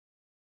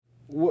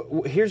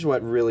Here's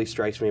what really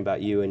strikes me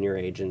about you and your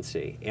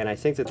agency, and I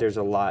think that there's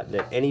a lot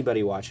that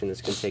anybody watching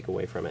this can take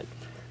away from it.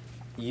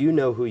 You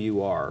know who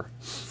you are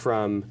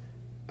from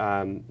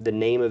the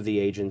name of the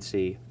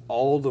agency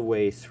all the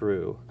way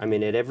through. I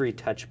mean, at every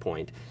touch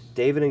point.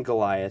 David and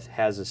Goliath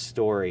has a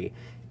story,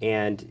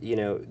 and you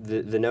know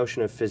the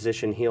notion of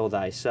physician heal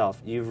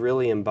thyself. You've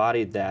really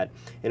embodied that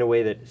in a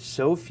way that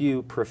so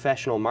few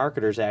professional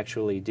marketers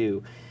actually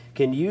do.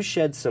 Can you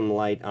shed some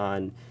light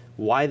on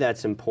why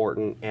that's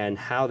important and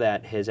how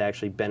that has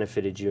actually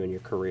benefited you in your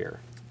career?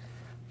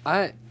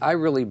 I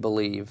really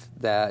believe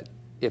that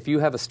if you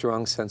have a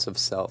strong sense of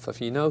self, if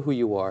you know who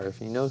you are,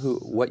 if you know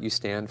what you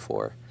stand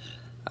for,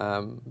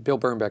 Bill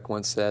Bernbeck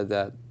once said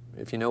that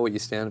if you know what you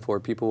stand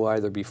for, people will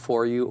either be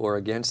for you or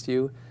against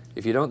you.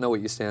 If you don't know what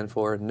you stand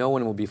for, no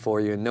one will be for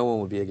you and no one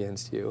will be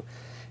against you.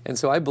 And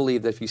so I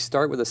believe that if you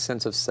start with a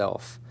sense of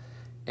self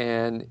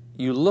and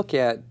you look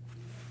at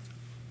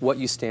what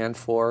you stand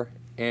for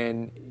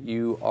and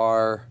you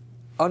are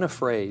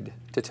unafraid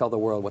to tell the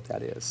world what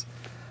that is,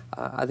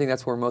 I think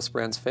that's where most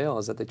brands fail,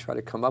 is that they try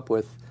to come up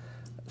with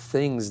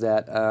things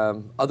that,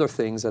 other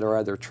things that are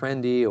either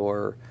trendy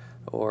or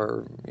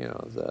you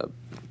know,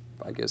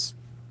 I guess,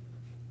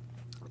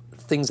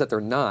 things that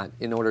they're not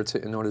in order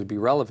to be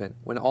relevant,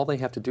 when all they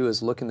have to do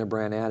is look in their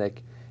brand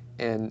attic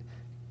and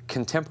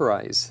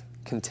contemporize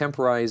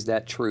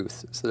that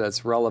truth so that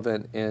it's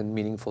relevant and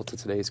meaningful to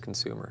today's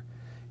consumer.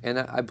 And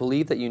I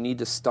believe that you need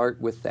to start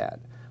with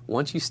that.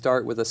 Once you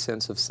start with a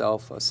sense of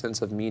self, a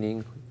sense of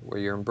meaning, where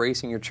you're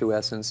embracing your true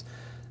essence,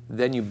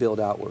 then you build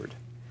outward.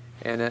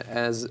 And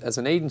as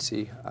an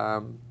agency,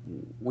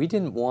 we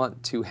didn't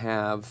want to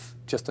have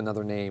just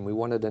another name. We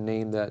wanted a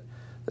name that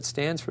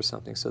stands for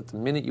something, so that the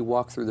minute you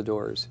walk through the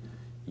doors,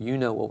 you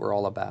know what we're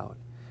all about.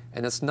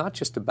 And it's not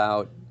just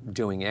about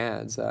doing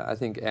ads. I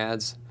think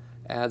ads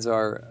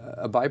are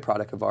a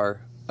byproduct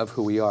of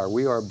who we are.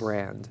 We are a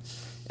brand,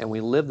 and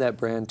we live that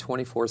brand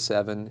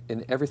 24/7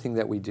 in everything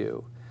that we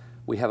do.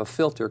 We have a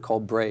filter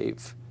called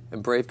Brave,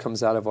 and Brave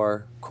comes out of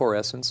our core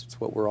essence. It's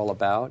what we're all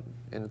about,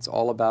 and it's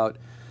all about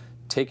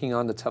taking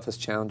on the toughest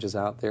challenges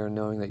out there and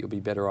knowing that you'll be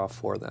better off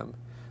for them.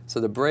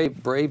 So the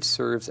Brave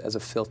serves as a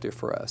filter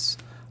for us,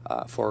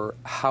 for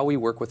how we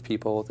work with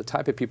people, the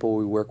type of people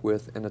we work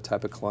with, and the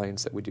type of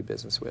clients that we do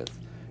business with.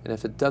 And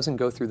if it doesn't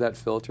go through that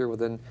filter, well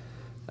then,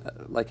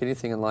 like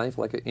anything in life,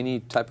 like any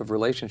type of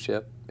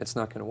relationship, it's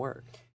not going to work.